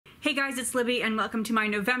Hey guys, it's Libby and welcome to my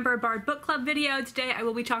November Bard Book Club video. Today I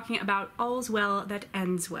will be talking about All's Well That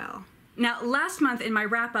Ends Well. Now, last month in my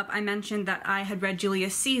wrap-up I mentioned that I had read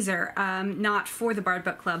Julius Caesar, not for the Bard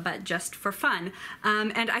Book Club, but just for fun.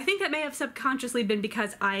 And I think that may have subconsciously been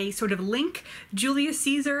because I sort of link Julius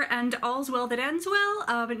Caesar and All's Well That Ends Well,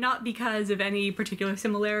 but not because of any particular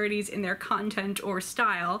similarities in their content or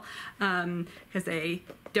style, because they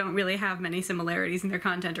don't really have many similarities in their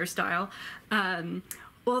content or style.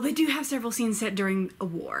 Well, they do have several scenes set during a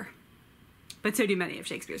war, but so do many of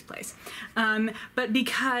Shakespeare's plays. But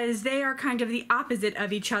because they are kind of the opposite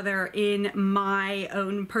of each other in my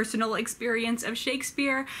own personal experience of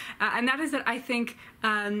Shakespeare, and that is that I think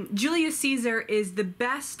Julius Caesar is the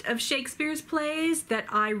best of Shakespeare's plays that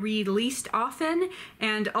I read least often,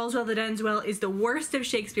 and All's Well That Ends Well is the worst of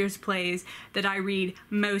Shakespeare's plays that I read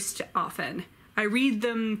most often. I read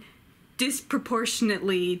them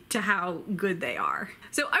disproportionately to how good they are.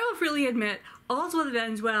 So I will freely admit, All's Well That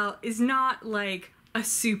Ends Well is not like a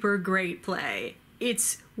super great play.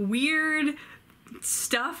 It's weird,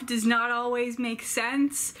 stuff does not always make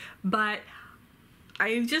sense, but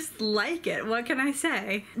I just like it. What can I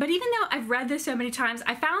say? But even though I've read this so many times,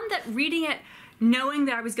 I found that reading it knowing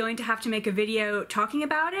that I was going to have to make a video talking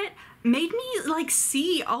about it made me like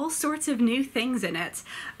see all sorts of new things in it.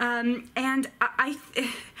 And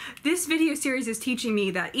this video series is teaching me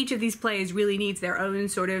that each of these plays really needs their own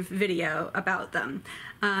sort of video about them.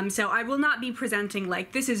 So I will not be presenting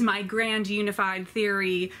like, this is my grand unified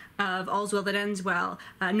theory of All's Well That Ends Well,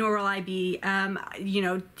 nor will I be, you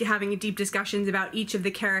know, having deep discussions about each of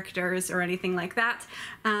the characters or anything like that.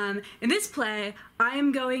 In this play, I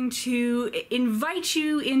am going to invite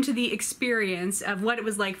you into the experience of what it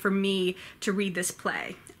was like for me to read this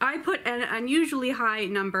play. I put an unusually high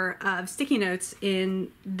number of sticky notes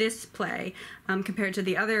in this play compared to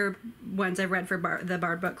the other ones I've read for the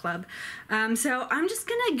Bard Book Club. So I'm just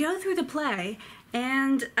gonna go through the play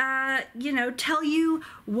and, you know, tell you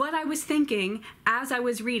what I was thinking as I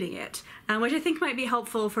was reading it, which I think might be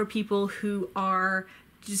helpful for people who are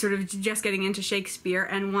sort of just getting into Shakespeare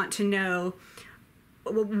and want to know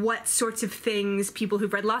what sorts of things people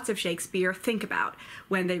who've read lots of Shakespeare think about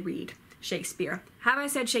when they read Shakespeare. Have I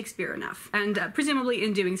said Shakespeare enough? And presumably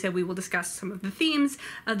in doing so we will discuss some of the themes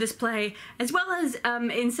of this play, as well as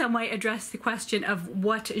in some way address the question of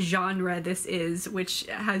what genre this is, which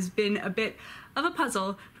has been a bit of a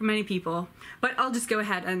puzzle for many people. But I'll just go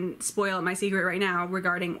ahead and spoil my secret right now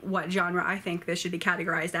regarding what genre I think this should be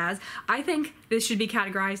categorized as. I think this should be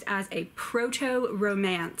categorized as a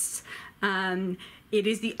proto-romance. It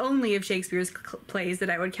is the only of Shakespeare's plays that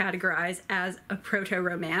I would categorize as a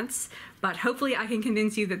proto-romance, but hopefully I can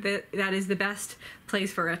convince you that that is the best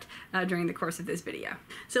place for it during the course of this video.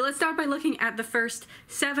 So let's start by looking at the first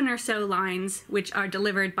 7 or so lines, which are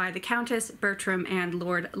delivered by the Countess, Bertram, and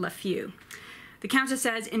Lord Lafeu. The Countess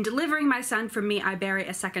says, "In delivering my son from me, I bury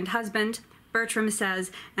a second husband." Bertram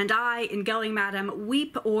says, "And I, in going, madam,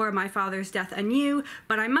 weep o'er my father's death anew,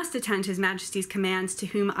 but I must attend his majesty's commands, to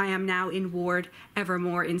whom I am now in ward,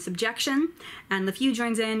 evermore in subjection." And Lafeu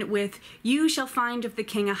joins in with, "You shall find of the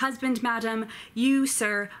king a husband, madam, you,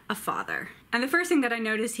 sir, a father." And the first thing that I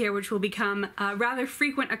notice here, which will become a rather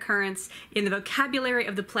frequent occurrence in the vocabulary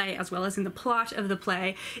of the play as well as in the plot of the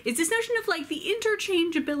play, is this notion of like the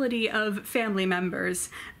interchangeability of family members.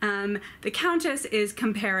 The Countess is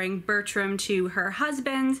comparing Bertram to her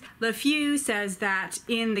husband. Lafeu says that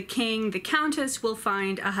in the king, the Countess will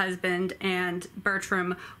find a husband and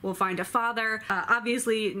Bertram will find a father.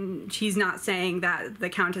 Obviously, she's not saying that the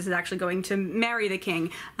Countess is actually going to marry the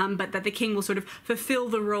king, but that the king will sort of fulfill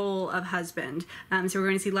the role of husband. So we're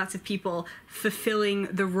going to see lots of people fulfilling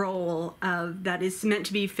the role that is meant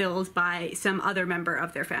to be filled by some other member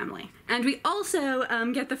of their family. And we also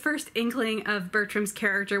get the first inkling of Bertram's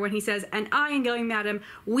character when he says, "And I, in going, madam,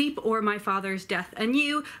 weep o'er my father's death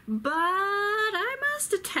anew, but I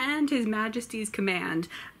must attend his majesty's command."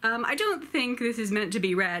 I don't think this is meant to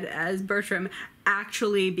be read as Bertram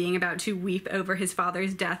actually being about to weep over his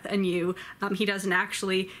father's death anew. He doesn't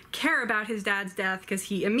actually care about his dad's death because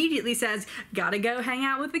he immediately says, "Gotta go hang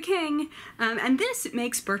out with the king." And this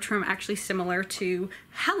makes Bertram actually similar to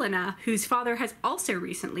Helena, whose father has also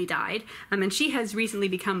recently died, and she has recently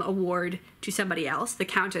become a ward to somebody else. The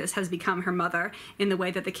Countess has become her mother in the way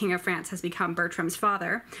that the King of France has become Bertram's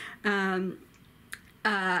father.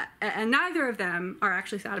 And neither of them are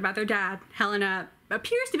actually sad about their dad. Helena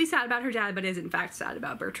appears to be sad about her dad, but is in fact sad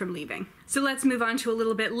about Bertram leaving. So let's move on to a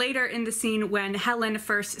little bit later in the scene when Helen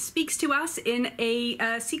first speaks to us in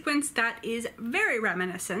a sequence that is very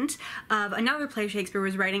reminiscent of another play Shakespeare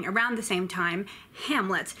was writing around the same time,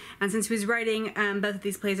 Hamlet. And since he was writing both of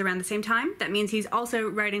these plays around the same time, that means he's also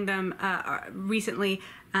writing them recently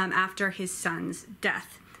after his son's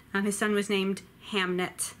death. His son was named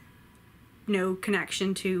Hamnet. No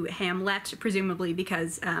connection to Hamlet, presumably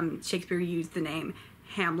because Shakespeare used the name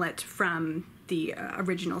Hamlet from the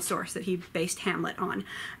original source that he based Hamlet on.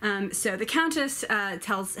 So the Countess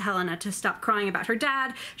tells Helena to stop crying about her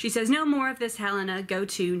dad. She says, "No more of this, Helena, go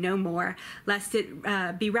to, no more, lest it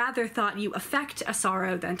be rather thought you affect a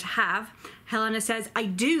sorrow than to have." Helena says, "I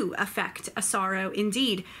do affect a sorrow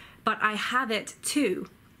indeed, but I have it too."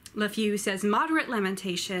 Lafeu says, "Moderate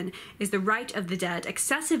lamentation is the right of the dead,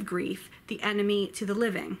 excessive grief the enemy to the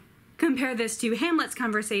living." Compare this to Hamlet's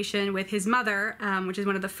conversation with his mother, which is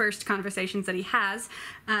one of the first conversations that he has.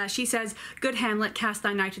 She says, "Good Hamlet, cast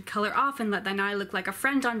thy nighted colour off, and let thine eye look like a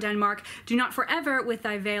friend on Denmark. Do not forever with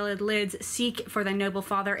thy veiled lids seek for thy noble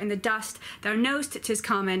father in the dust. Thou know'st 'tis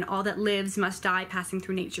common, all that lives must die, passing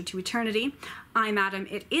through nature to eternity. Aye, madam,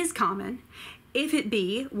 it is common. If it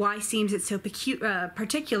be, why seems it so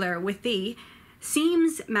particular with thee?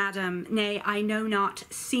 Seems, madam, nay, I know not,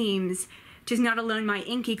 seems. 'Tis not alone my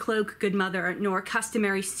inky cloak, good mother, nor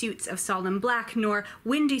customary suits of solemn black, nor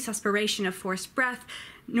windy suspiration of forced breath,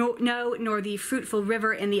 nor the fruitful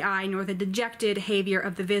river in the eye, nor the dejected behaviour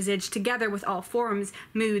of the visage, together with all forms,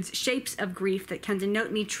 moods, shapes of grief that can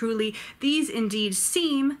denote me truly. These indeed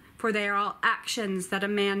seem, for they are all actions that a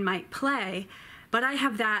man might play. But I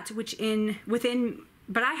have that within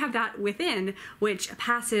which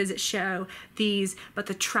passes show these but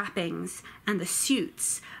the trappings and the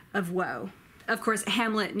suits of woe. Of course,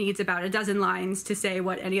 Hamlet needs about a dozen lines to say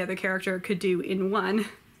what any other character could do in one.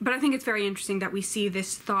 But I think it's very interesting that we see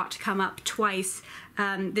this thought come up twice,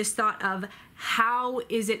 this thought of how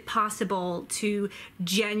is it possible to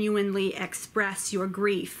genuinely express your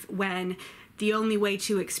grief when the only way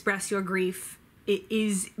to express your grief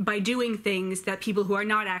is by doing things that people who are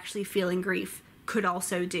not actually feeling grief could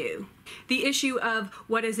also do. The issue of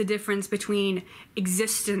what is the difference between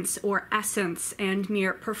existence or essence and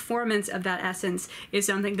mere performance of that essence is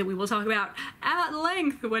something that we will talk about at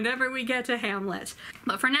length whenever we get to Hamlet.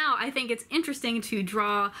 But for now, I think it's interesting to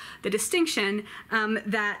draw the distinction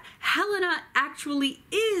that Helena actually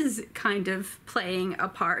is kind of playing a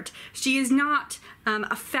part. She is not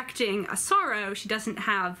affecting a sorrow. She doesn't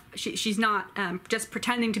have, she's not just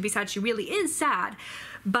pretending to be sad. She really is sad.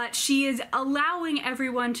 But she is allowing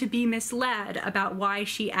everyone to be misled about why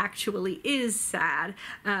she actually is sad.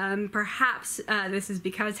 Perhaps this is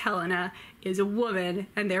because Helena is a woman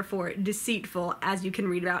and therefore deceitful, as you can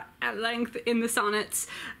read about at length in the sonnets,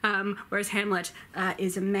 whereas Hamlet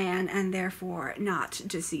is a man and therefore not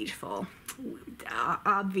deceitful.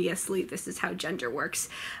 Obviously, this is how gender works.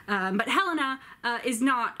 But Helena is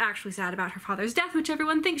not actually sad about her father's death, which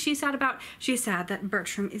everyone thinks she's sad about. She's sad that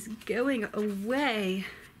Bertram is going away.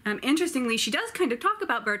 Interestingly, she does kind of talk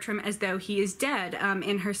about Bertram as though he is dead.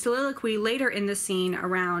 In her soliloquy later in the scene,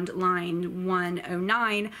 around line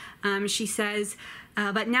 109, she says,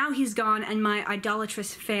 "But now he's gone, and my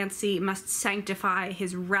idolatrous fancy must sanctify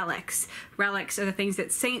his relics." Relics are the things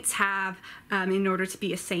that saints have. In order to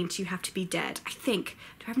be a saint, you have to be dead. I think.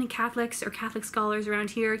 Do I have any Catholics or Catholic scholars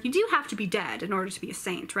around here? You do have to be dead in order to be a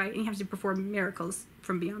saint, right? And you have to perform miracles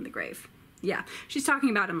from beyond the grave. Yeah, she's talking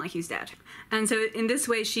about him like he's dead. And so in this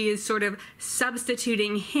way, she is sort of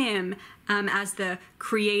substituting him as the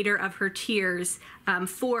creator of her tears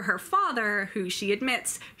for her father, who she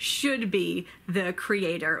admits should be the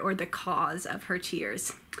creator or the cause of her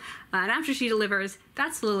tears. And after she delivers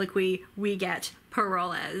that soliloquy, we get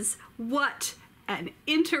Parolles. What an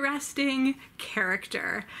interesting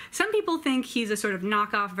character. Some people think he's a sort of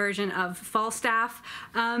knockoff version of Falstaff.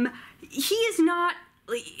 He is not,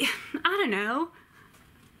 I don't know.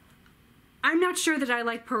 I'm not sure that I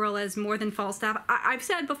like Parolles more than Falstaff. I've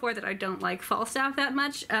said before that I don't like Falstaff that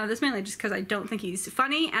much. That's mainly just because I don't think he's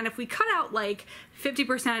funny. And if we cut out like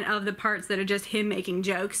 50% of the parts that are just him making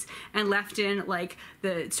jokes and left in like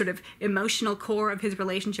the sort of emotional core of his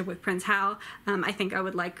relationship with Prince Hal, I think I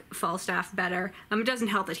would like Falstaff better. It doesn't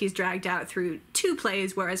help that he's dragged out through 2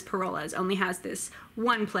 plays, whereas Parolles only has this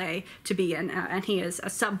 1 play to be in, and he is a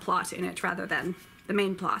subplot in it rather than the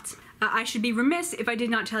main plot. I should be remiss if I did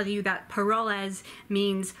not tell you that paroles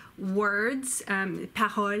means words,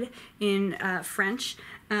 parole in French,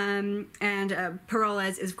 and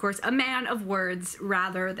paroles is, of course, a man of words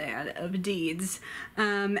rather than of deeds.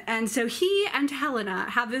 And so he and Helena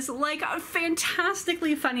have this, like, a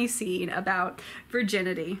fantastically funny scene about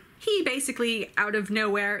virginity. He basically, out of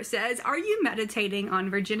nowhere, says, "Are you meditating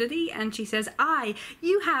on virginity?" And she says, "Aye,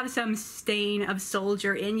 you have some stain of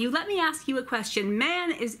soldier in you. Let me ask you a question.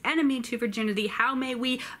 Man is enemy to virginity. How may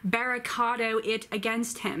we barricado it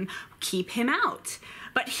against him? Keep him out.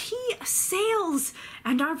 But he assails,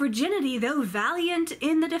 and our virginity, though valiant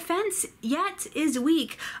in the defense, yet is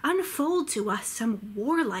weak. Unfold to us some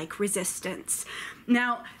warlike resistance."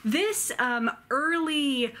 Now, this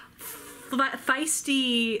early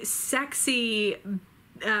feisty, sexy,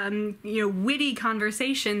 witty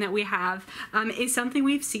conversation that we have is something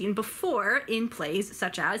we've seen before in plays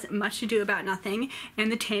such as Much Ado About Nothing and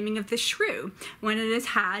The Taming of the Shrew, when it is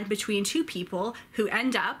had between two people who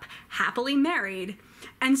end up happily married.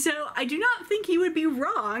 And so I do not think you would be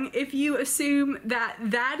wrong if you assume that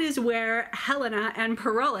that is where Helena and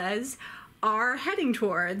Paroles are heading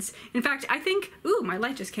towards. In fact, I think, ooh, my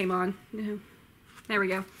light just came on. There we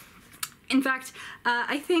go. In fact,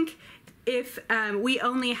 I think if we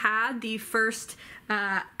only had the first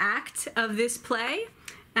act of this play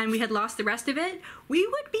and we had lost the rest of it, we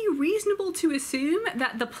would be reasonable to assume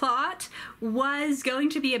that the plot was going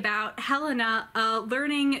to be about Helena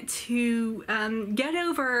learning to get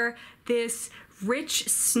over this rich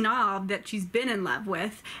snob that she's been in love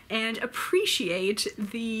with and appreciate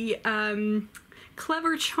the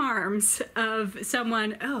clever charms of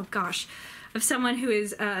someone, of someone who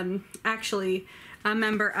is actually a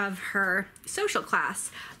member of her social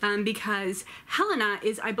class, because Helena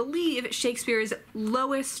is, I believe, Shakespeare's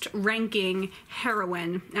lowest ranking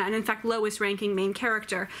heroine, and in fact lowest ranking main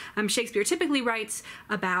character. Shakespeare typically writes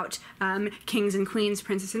about kings and queens,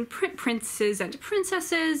 princes and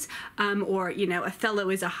princesses, or,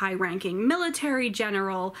 Othello is a high-ranking military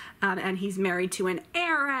general, and he's married to an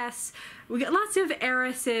heiress. We get lots of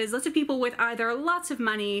heiresses, lots of people with either lots of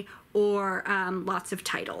money or lots of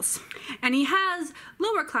titles. And he has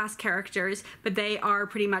lower class characters, but they are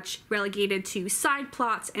pretty much relegated to side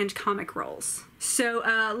plots and comic roles. So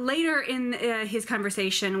later in his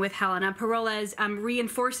conversation with Helena, Paroles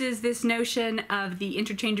reinforces this notion of the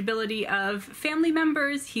interchangeability of family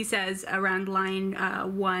members. He says around line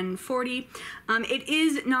 140, "It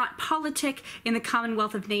is not politic in the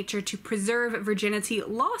commonwealth of nature to preserve virginity.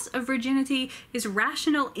 Loss of virginity is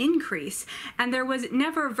rational increase, and there was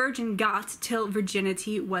never virgin got till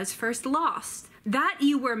virginity was first lost. That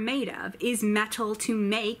you were made of is metal to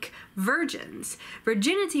make virgins.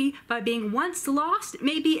 Virginity, by being once lost,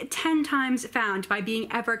 may be 10 times found. By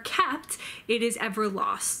being ever kept, it is ever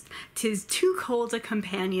lost. 'Tis too cold a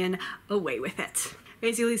companion, away with it."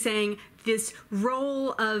 Basically saying this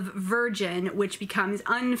role of virgin, which becomes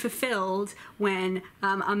unfulfilled when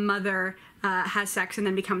a mother has sex and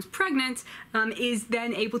then becomes pregnant, is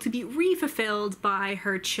then able to be refulfilled by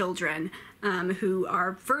her children, who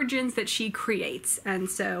are virgins that she creates. And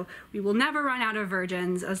so we will never run out of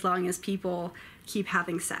virgins as long as people keep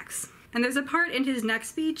having sex. And there's a part in his next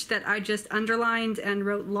speech that I just underlined and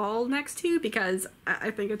wrote lol next to because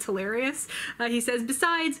I think it's hilarious. He says,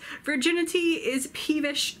 "Besides, virginity is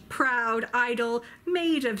peevish, proud, idle,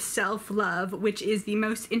 made of self-love, which is the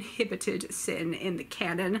most inhibited sin in the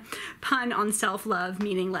canon." Pun on self-love,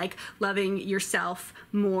 meaning like loving yourself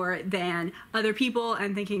more than other people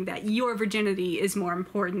and thinking that your virginity is more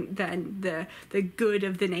important than the good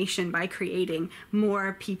of the nation by creating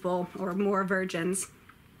more people or more virgins.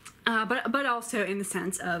 But also in the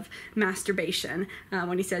sense of masturbation.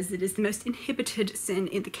 When he says it is the most inhibited sin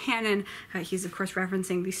in the canon, he's of course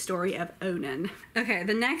referencing the story of Onan. Okay,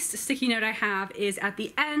 the next sticky note I have is at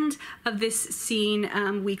the end of this scene,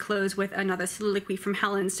 we close with another soliloquy from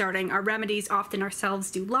Helen starting, "Our remedies often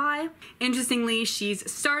ourselves do lie." Interestingly, she's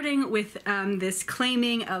starting with this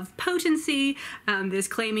claiming of potency, this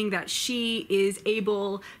claiming that she is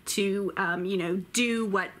able to, do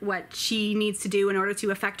what she needs to do in order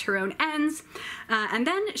to affect her own ends. And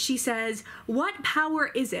then she says, "What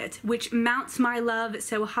power is it which mounts my love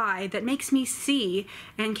so high that makes me see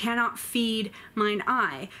and cannot feed mine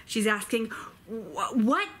eye?" She's asking,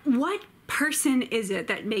 what person is it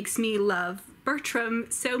that makes me love Bertram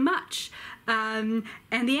so much? And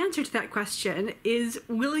the answer to that question is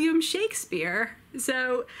William Shakespeare.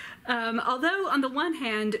 So although on the one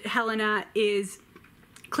hand Helena is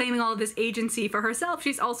claiming all of this agency for herself,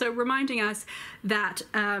 she's also reminding us that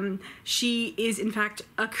she is in fact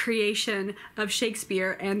a creation of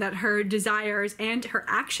Shakespeare, and that her desires and her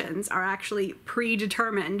actions are actually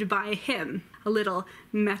predetermined by him. A little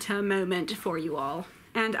meta moment for you all.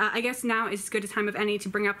 And I guess now is as good a time of any to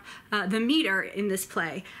bring up the meter in this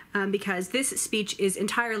play, because this speech is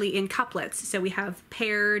entirely in couplets, so we have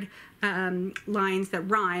paired lines that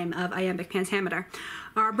rhyme of iambic pentameter.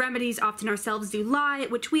 Our remedies often ourselves do lie,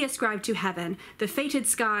 which we ascribe to heaven. The fated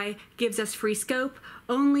sky gives us free scope,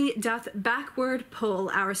 only doth backward pull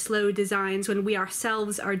our slow designs when we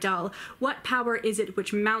ourselves are dull. What power is it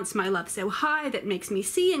which mounts my love so high, that makes me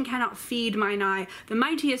see and cannot feed mine eye? The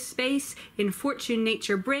mightiest space in fortune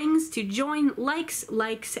nature brings, to join likes,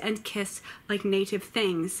 and kiss like native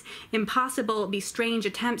things. Impossible be strange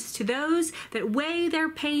attempts to those that weigh their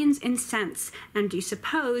pains in sense, and do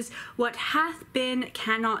suppose what hath been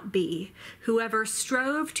cannot be. Whoever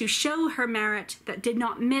strove to show her merit, that did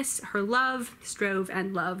not miss her love, strove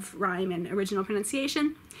and love rhyme in original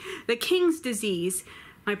pronunciation. The king's disease,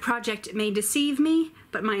 my project may deceive me,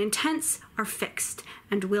 but my intents are fixed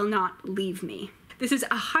and will not leave me. This is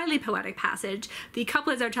a highly poetic passage. The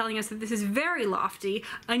couplets are telling us that this is very lofty,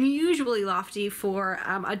 unusually lofty for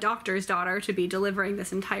a doctor's daughter to be delivering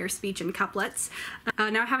this entire speech in couplets.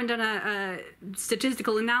 Now, I haven't done a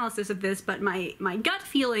statistical analysis of this, but my gut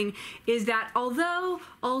feeling is that although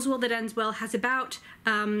All's Well That Ends Well has about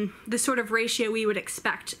the sort of ratio we would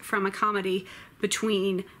expect from a comedy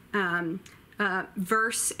between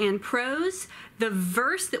verse and prose, the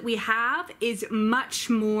verse that we have is much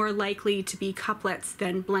more likely to be couplets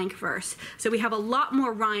than blank verse. So we have a lot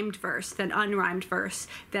more rhymed verse than unrhymed verse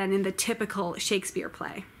than in the typical Shakespeare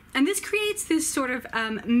play. And this creates this sort of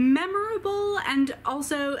memorable and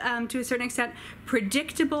also, to a certain extent,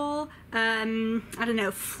 predictable,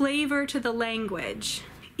 flavor to the language.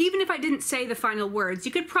 Even if I didn't say the final words,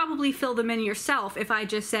 you could probably fill them in yourself if I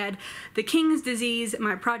just said, the king's disease,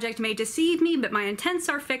 my project may deceive me, but my intents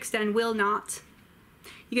are fixed and will not.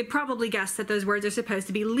 You could probably guess that those words are supposed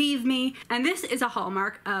to be leave me, and this is a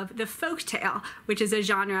hallmark of the folk tale, which is a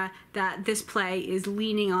genre that this play is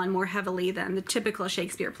leaning on more heavily than the typical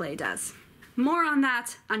Shakespeare play does. More on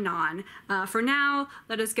that anon. For now,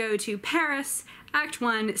 let us go to Paris. Act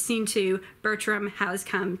 1, Scene 2, Bertram has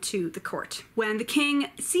come to the court. When the king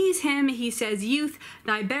sees him, he says, Youth,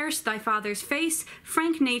 thy bear'st thy father's face,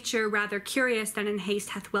 frank nature, rather curious than in haste,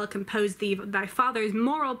 hath well composed thee. Thy father's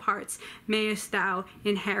moral parts mayest thou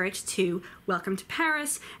inherit too. Welcome to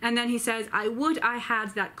Paris. And then he says, I would I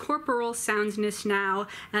had that corporal soundness now,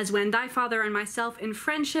 as when thy father and myself in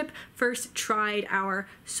friendship first tried our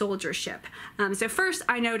soldiership. So first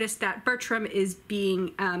I noticed that Bertram is being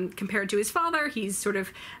compared to his father. He's sort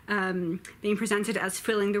of being presented as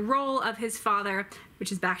filling the role of his father,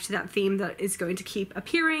 which is back to that theme that is going to keep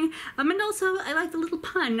appearing. And also, I like the little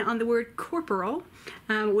pun on the word corporal,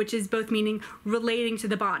 which is both meaning relating to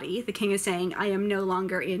the body. The king is saying, I am no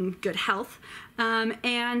longer in good health,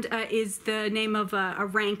 and is the name of a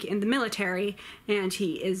rank in the military, and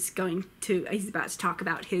he's about to talk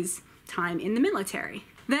about his time in the military.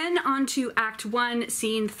 Then on to Act 1,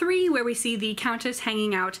 Scene 3, where we see the Countess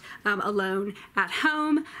hanging out alone at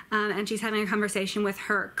home, and she's having a conversation with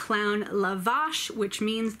her clown La Vache, which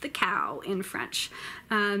means the cow in French.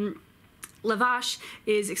 La Vache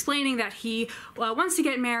is explaining that he wants to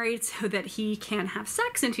get married so that he can have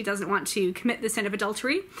sex, and he doesn't want to commit the sin of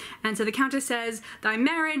adultery. And so the Countess says, thy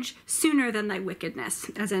marriage sooner than thy wickedness,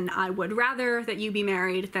 as in, I would rather that you be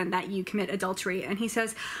married than that you commit adultery. And he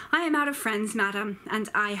says, I am out of friends, madam, and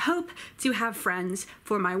I hope to have friends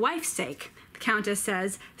for my wife's sake. The Countess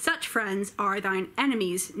says, such friends are thine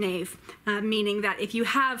enemies, knave, meaning that if you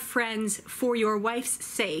have friends for your wife's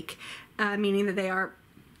sake, meaning that they are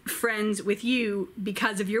friends with you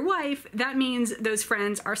because of your wife, that means those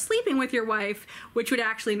friends are sleeping with your wife, which would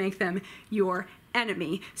actually make them your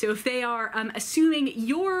enemy. So if they are assuming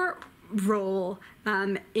your role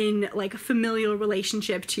in like a familial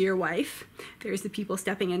relationship to your wife, there's the people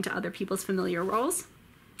stepping into other people's familiar roles.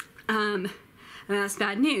 And that's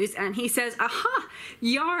bad news. And he says, aha,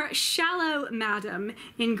 y'are shallow, madam,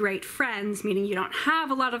 in great friends, meaning you don't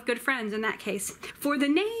have a lot of good friends in that case. For the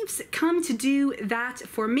knaves come to do that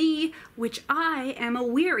for me, which I am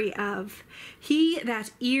aweary of. He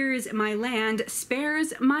that ears my land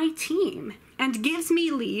spares my team, and gives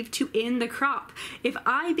me leave to in the crop. If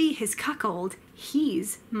I be his cuckold,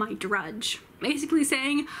 he's my drudge. Basically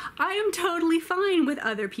saying, I am totally fine with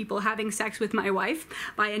other people having sex with my wife.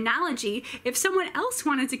 By analogy, if someone else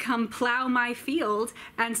wanted to come plow my field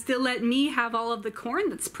and still let me have all of the corn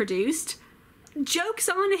that's produced, joke's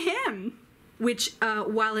on him. which,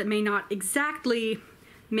 while it may not exactly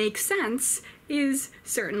make sense, is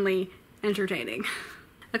certainly entertaining.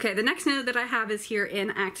 Okay, the next note that I have is here in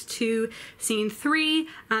Act 2, Scene 3,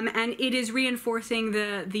 and it is reinforcing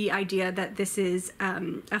the idea that this is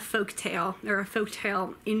a folktale, or a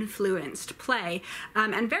folktale influenced play.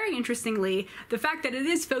 And very interestingly, the fact that it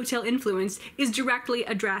is folktale influenced is directly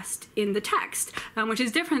addressed in the text, which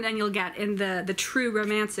is different than you'll get in the true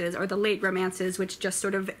romances, or the late romances, which just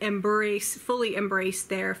sort of fully embrace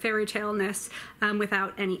their fairy tale-ness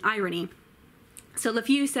without any irony. So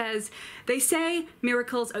LeFou says, they say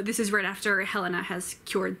miracles, oh, this is right after Helena has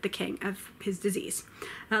cured the king of his disease.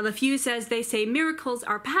 LeFou says, they say miracles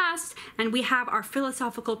are past, and we have our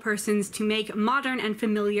philosophical persons to make modern and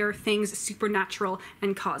familiar things supernatural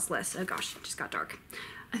and causeless. Oh gosh, it just got dark.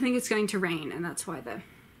 I think it's going to rain, and that's why the...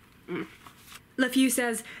 LeFou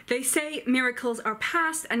says, they say miracles are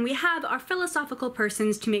past, and we have our philosophical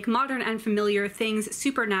persons to make modern and familiar things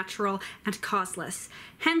supernatural and causeless.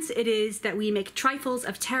 Hence it is that we make trifles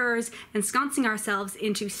of terrors, ensconcing ourselves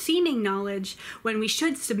into seeming knowledge, when we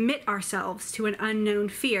should submit ourselves to an unknown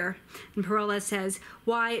fear. And Perola says,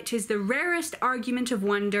 why, 'tis the rarest argument of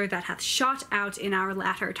wonder that hath shot out in our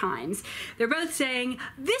latter times. They're both saying,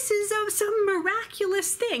 this is some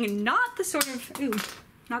miraculous thing, not the sort of...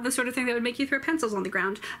 Not the sort of thing that would make you throw pencils on the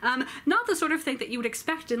ground. Not the sort of thing that you would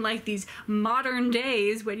expect in, like, these modern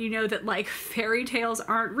days when you know that, like, fairy tales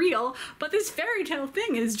aren't real, but this fairy tale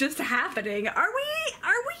thing is just happening. Are we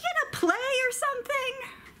in a play or something?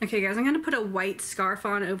 Okay, guys, I'm gonna put a white scarf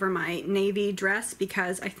on over my navy dress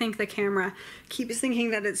because I think the camera keeps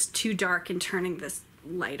thinking that it's too dark and turning this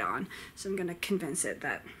light on. So I'm gonna convince it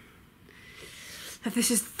that this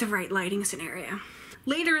is the right lighting scenario.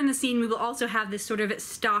 Later in the scene, we will also have this sort of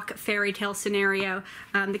stock fairy tale scenario.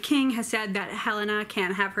 The king has said that Helena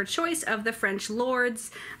can have her choice of the French lords,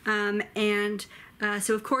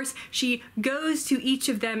 so of course she goes to each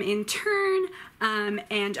of them in turn,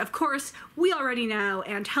 and of course we already know,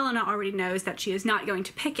 and Helena already knows, that she is not going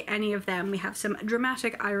to pick any of them. We have some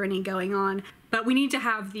dramatic irony going on, but we need to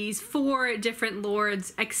have these 4 different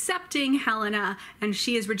lords accepting Helena, and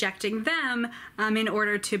she is rejecting them in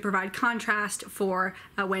order to provide contrast for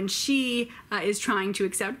when she is trying to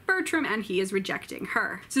accept Bertram and he is rejecting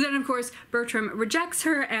her. So then of course Bertram rejects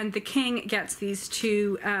her, and the king gets these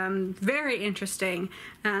 2 very interesting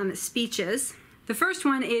speeches. The first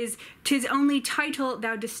one is, "'Tis only title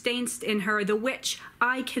thou disdainst in her, the which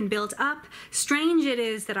I can build up. Strange it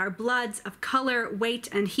is that our bloods of color, weight,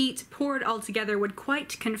 and heat, poured all together, would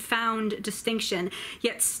quite confound distinction,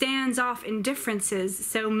 yet stands off in differences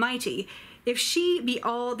so mighty. If she be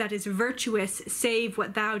all that is virtuous, save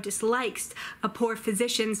what thou dislikest, a poor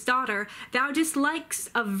physician's daughter, thou dislikest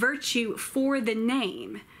of virtue for the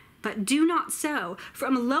name. But do not so.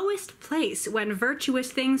 From lowest place, when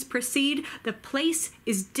virtuous things proceed, the place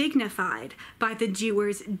is dignified by the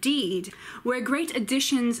doer's deed. Where great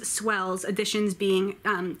additions swells, additions being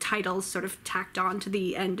titles sort of tacked on to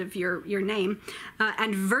the end of your name,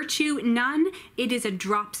 and virtue none, it is a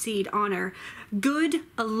dropseed honor. Good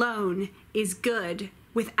alone is good,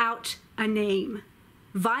 without a name.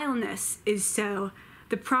 Vileness is so.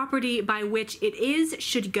 The property by which it is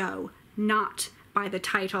should go, not by the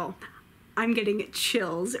title." I'm getting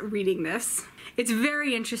chills reading this. It's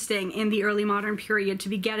very interesting in the early modern period to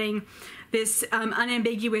be getting this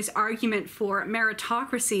unambiguous argument for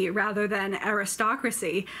meritocracy rather than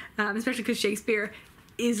aristocracy, especially because Shakespeare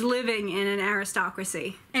is living in an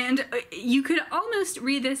aristocracy. And you could almost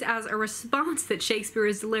read this as a response that Shakespeare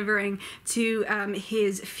is delivering to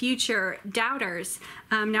his future doubters.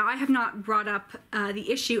 Now, I have not brought up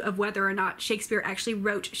the issue of whether or not Shakespeare actually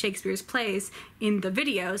wrote Shakespeare's plays in the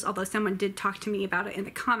videos, although someone did talk to me about it in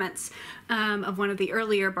the comments of one of the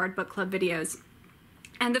earlier Bard Book Club videos.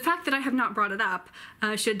 And the fact that I have not brought it up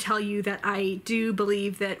should tell you that I do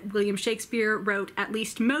believe that William Shakespeare wrote at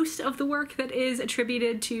least most of the work that is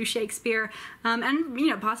attributed to Shakespeare, and,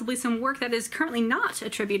 you know, possibly some work that is currently not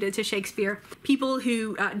attributed to Shakespeare. People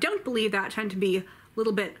who don't believe that tend to be a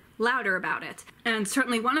little bit louder about it. And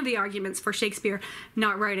certainly one of the arguments for Shakespeare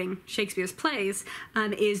not writing Shakespeare's plays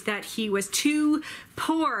is that he was too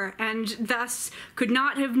poor and thus could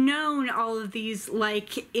not have known all of these,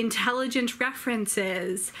 like, intelligent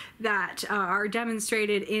references that are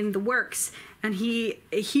demonstrated in the works. And he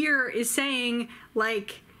here is saying,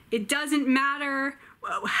 like, it doesn't matter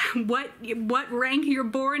what rank you're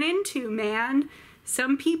born into, man.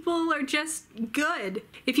 Some people are just good.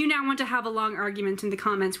 If you now want to have a long argument in the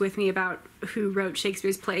comments with me about who wrote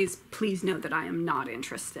Shakespeare's plays, please know that I am not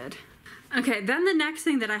interested. Okay, then the next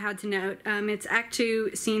thing that I had to note, it's Act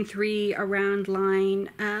 2, Scene 3, around line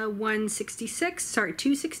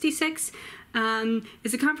 266,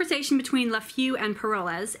 is a conversation between Lafeu and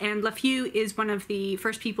Parolles, and Lafeu is one of the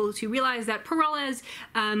first people to realize that Parolles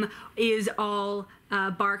is all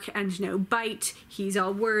bark and no bite. He's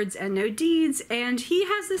all words and no deeds, and he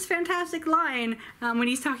has this fantastic line when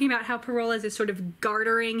he's talking about how Parolles is sort of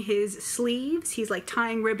gartering his sleeves. He's like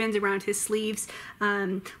tying ribbons around his sleeves,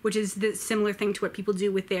 which is the similar thing to what people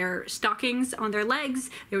do with their stockings on their legs.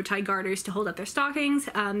 They would tie garters to hold up their stockings.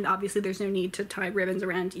 Obviously there's no need to tie ribbons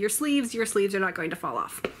around your sleeves are not going to fall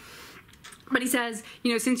off. But he says,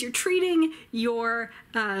 you know, since you're treating your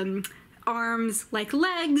arms like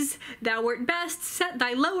legs, thou wert best set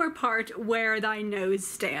thy lower part where thy nose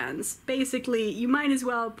stands. Basically, you might as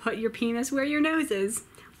well put your penis where your nose is,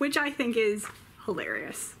 which I think is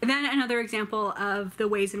hilarious. And then another example of the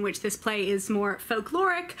ways in which this play is more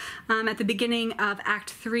folkloric, at the beginning of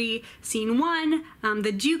Act 3, Scene 1,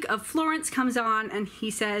 the Duke of Florence comes on and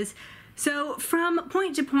he says, "So, from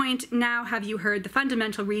point to point, now have you heard the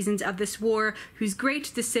fundamental reasons of this war, whose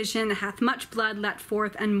great decision hath much blood let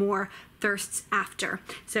forth and more thirsts after."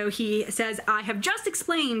 So he says, I have just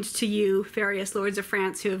explained to you, various lords of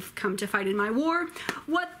France who have come to fight in my war,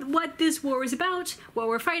 what this war is about, what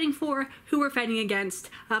we're fighting for, who we're fighting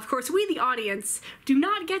against. Of course, we, the audience, do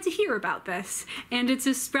not get to hear about this, and it's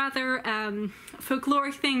this rather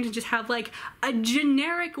folkloric thing to just have like a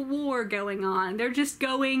generic war going on. They're just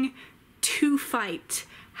going to fight.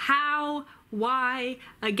 How, why,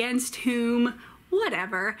 against whom,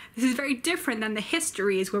 whatever. This is very different than the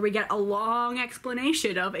histories where we get a long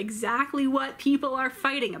explanation of exactly what people are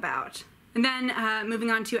fighting about. And then moving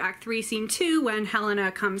on to Act 3, Scene 2, when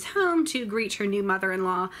Helena comes home to greet her new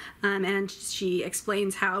mother-in-law, and she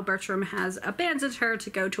explains how Bertram has abandoned her to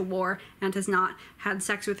go to war and has not had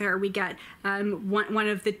sex with her. We get one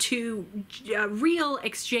of the two real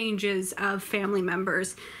exchanges of family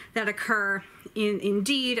members that occur in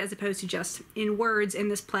deed as opposed to just in words in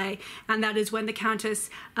this play, and that is when the Countess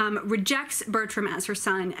rejects Bertram as her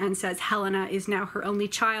son and says Helena is now her only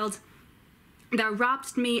child. "Thou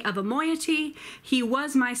robbedst me of a moiety. He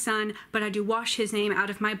was my son, but I do wash his name out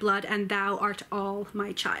of my blood, and thou art all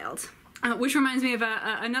my child." Which reminds me of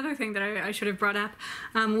another thing that I should have brought up,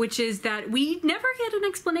 which is that we never get an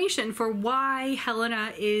explanation for why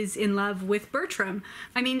Helena is in love with Bertram.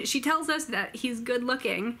 I mean, she tells us that he's good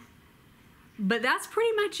looking, but that's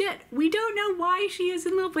pretty much it. We don't know why she is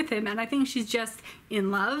in love with him, and I think she's just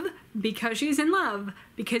in love because she's in love,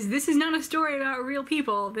 because this is not a story about real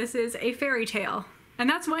people, this is a fairy tale. And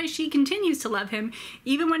that's why she continues to love him,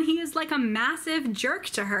 even when he is like a massive jerk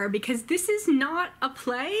to her, because this is not a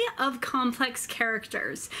play of complex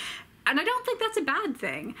characters. And I don't think that's a bad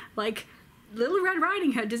thing. Like, Little Red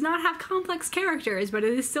Riding Hood does not have complex characters, but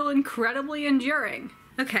it is still incredibly enduring.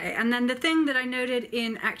 Okay, and then the thing that I noted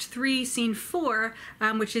in Act 3, Scene 4,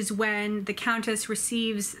 which is when the Countess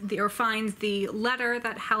receives or finds the letter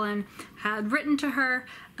that Helen had written to her.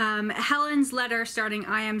 Helen's letter starting,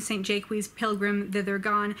 "I am St. Jaques' pilgrim thither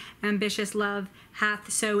gone, ambitious love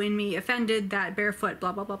hath so in me offended that barefoot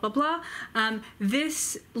blah blah blah blah blah."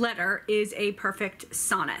 This letter is a perfect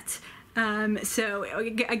sonnet. So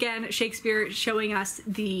again, Shakespeare showing us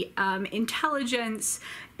the intelligence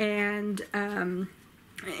and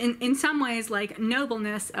in some ways, like,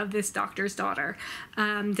 nobleness of this doctor's daughter,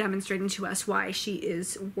 demonstrating to us why she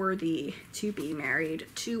is worthy to be married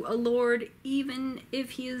to a lord, even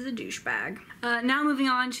if he is a douchebag. Now moving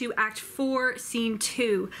on to Act 4, Scene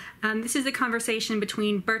 2. This is a conversation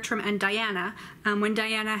between Bertram and Diana, when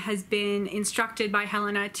Diana has been instructed by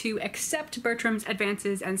Helena to accept Bertram's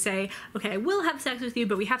advances and say, okay, we'll have sex with you,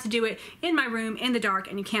 but we have to do it in my room, in the dark,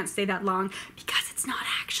 and you can't stay that long, because it's not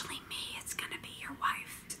actually me, it's gonna be your wife.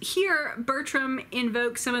 Here, Bertram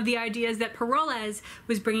invokes some of the ideas that Parolles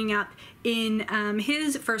was bringing up in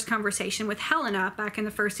his first conversation with Helena back in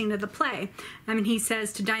the first scene of the play. And he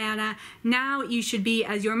says to Diana, "Now you should be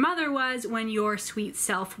as your mother was when your sweet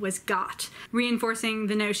self was got," reinforcing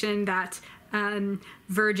the notion that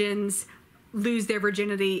virgins lose their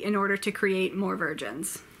virginity in order to create more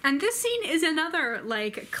virgins. And this scene is another,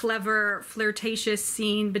 like, clever, flirtatious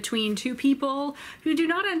scene between two people who do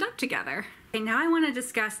not end up together. Okay, now I want to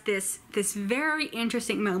discuss this very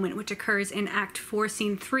interesting moment which occurs in Act 4,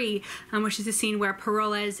 Scene 3, which is a scene where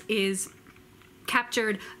Parolles is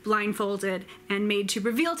captured, blindfolded, and made to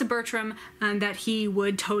reveal to Bertram that he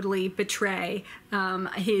would totally betray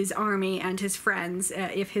his army and his friends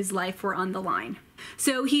if his life were on the line.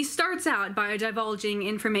 So he starts out by divulging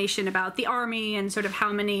information about the army and sort of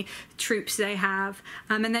how many troops they have,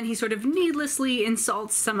 and then he sort of needlessly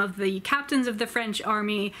insults some of the captains of the French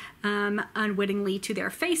army unwittingly to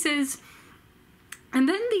their faces. And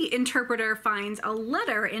then the interpreter finds a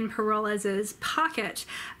letter in Perolez's pocket,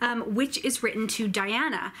 which is written to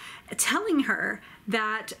Diana, telling her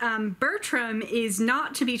that Bertram is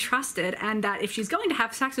not to be trusted, and that if she's going to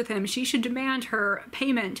have sex with him, she should demand her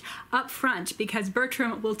payment up front, because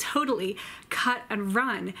Bertram will totally cut and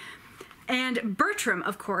run. And Bertram,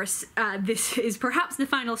 of course, this is perhaps the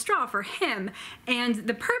final straw for him, and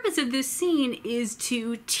the purpose of this scene is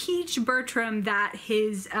to teach Bertram that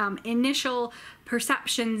his initial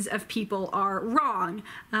perceptions of people are wrong,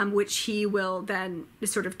 which he will then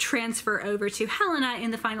sort of transfer over to Helena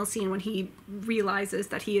in the final scene when he realizes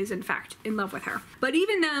that he is in fact in love with her. But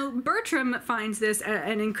even though Bertram finds this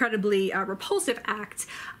an incredibly repulsive act,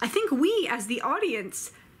 I think we as the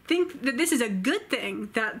audience think that this is a good thing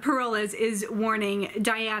that Perolez is warning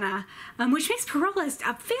Diana, which makes Perolez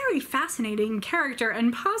a very fascinating character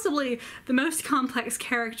and possibly the most complex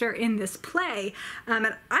character in this play,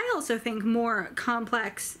 and I also think more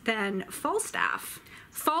complex than Falstaff.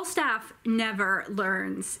 Falstaff never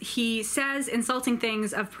learns. He says insulting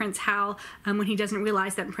things of Prince Hal when he doesn't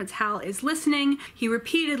realize that Prince Hal is listening. He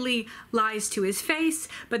repeatedly lies to his face,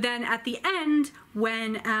 but then at the end,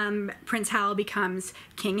 when Prince Hal becomes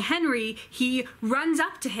King Henry, he runs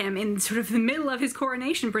up to him in sort of the middle of his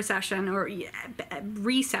coronation procession, or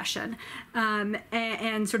recession,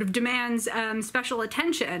 and sort of demands special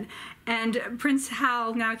attention. And Prince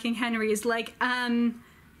Hal, now King Henry, is like,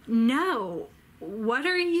 no. What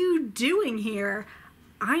are you doing here?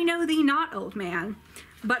 I know thee not, old man.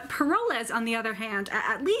 But Perolez, on the other hand,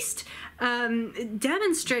 at least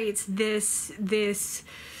demonstrates this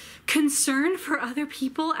concern for other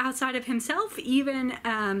people outside of himself, even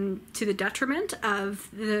to the detriment of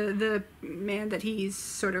the man that he's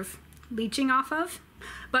sort of leeching off of.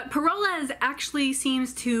 But Perolez actually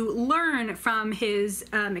seems to learn from his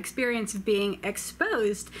experience of being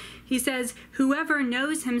exposed. He says, "Whoever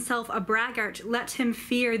knows himself a braggart, let him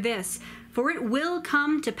fear this, for it will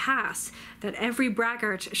come to pass that every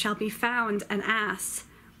braggart shall be found an ass.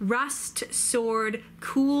 Rust, sword,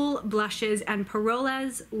 cool blushes, and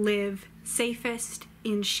Perolez live safest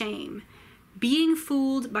in shame. Being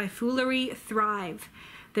fooled by foolery thrive.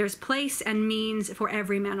 There's place and means for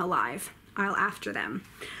every man alive. I'll after them."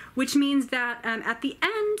 Which means that at the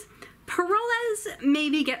end, Perolez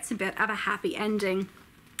maybe gets a bit of a happy ending.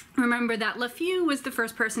 Remember that LeFou was the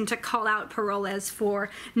first person to call out Perolez for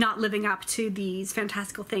not living up to these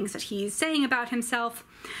fantastical things that he's saying about himself.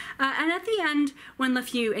 And at the end, when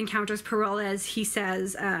LeFou encounters Perolez, he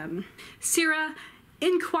says, "Sirrah,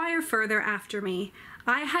 inquire further after me.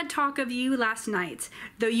 I had talk of you last night.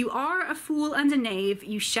 Though you are a fool and a knave,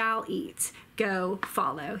 you shall eat. Go,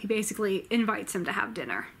 follow." He basically invites him to have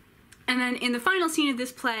dinner. And then in the final scene of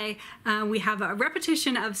this play, we have a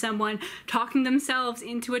repetition of someone talking themselves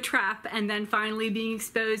into a trap and then finally being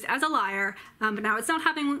exposed as a liar. But now it's not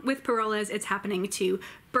happening with Perolez, it's happening to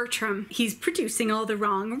Bertram. He's producing all the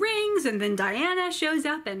wrong rings, and then Diana shows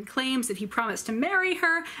up and claims that he promised to marry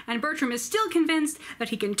her, and Bertram is still convinced that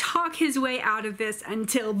he can talk his way out of this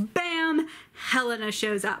until, bam, Helena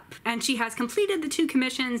shows up. And she has completed the 2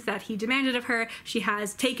 commissions that he demanded of her. She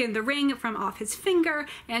has taken the ring from off his finger,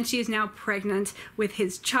 and she is now pregnant with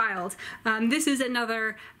his child. This is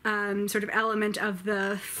another sort of element of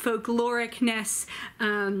the folkloricness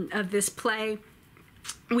of this play.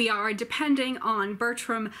 We are depending on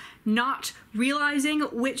Bertram not realizing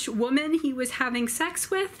which woman he was having sex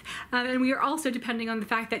with, and we are also depending on the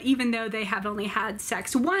fact that even though they have only had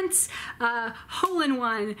sex once, hole in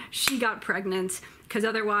one, she got pregnant, because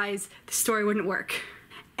otherwise the story wouldn't work.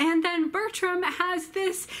 And then Bertram has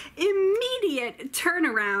this immediate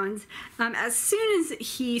turnaround. As soon as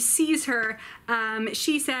he sees her,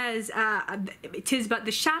 she says, "'Tis but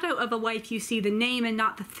the shadow of a wife you see, the name and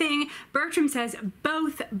not the thing." Bertram says,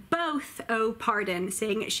 both, oh pardon,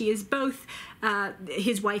 saying she is both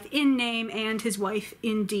his wife in name and his wife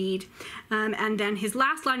in deed. And then his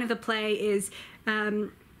last line of the play is,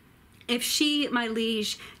 "If she, my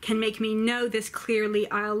liege, can make me know this clearly,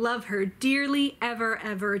 I'll love her dearly, ever,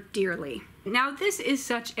 ever dearly." Now, this is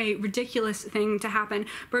such a ridiculous thing to happen.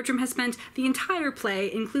 Bertram has spent the entire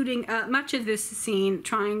play, including much of this scene,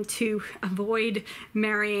 trying to avoid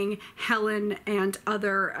marrying Helen and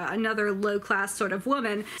another low-class sort of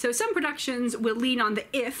woman. So some productions will lean on the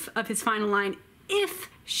 "if" of his final line, if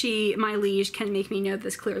she, my liege, can make me know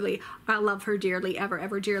this clearly, I love her dearly, ever,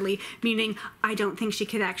 ever dearly, meaning I don't think she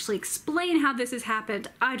could actually explain how this has happened.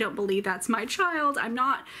 I don't believe that's my child. I'm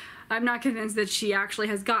not convinced that she actually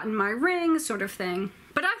has gotten my ring, sort of thing.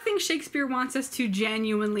 But I think Shakespeare wants us to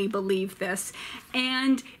genuinely believe this.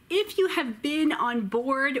 And if you have been on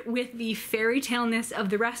board with the fairy tale-ness of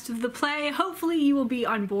the rest of the play, hopefully you will be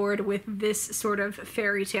on board with this sort of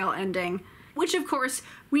fairy tale ending. Which, of course,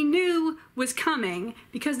 we knew was coming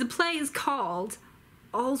because the play is called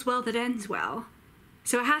All's Well That Ends Well.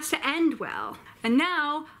 So it has to end well. And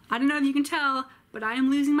now, I don't know if you can tell, but I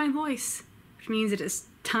am losing my voice, which means it is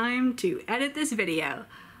time to edit this video.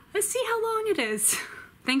 Let's see how long it is.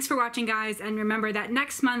 Thanks for watching, guys, and remember that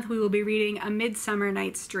next month we will be reading A Midsummer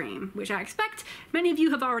Night's Dream, which I expect many of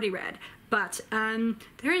you have already read, but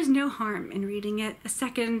there is no harm in reading it a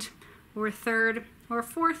second, or a third, or a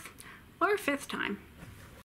fourth, or a fifth time.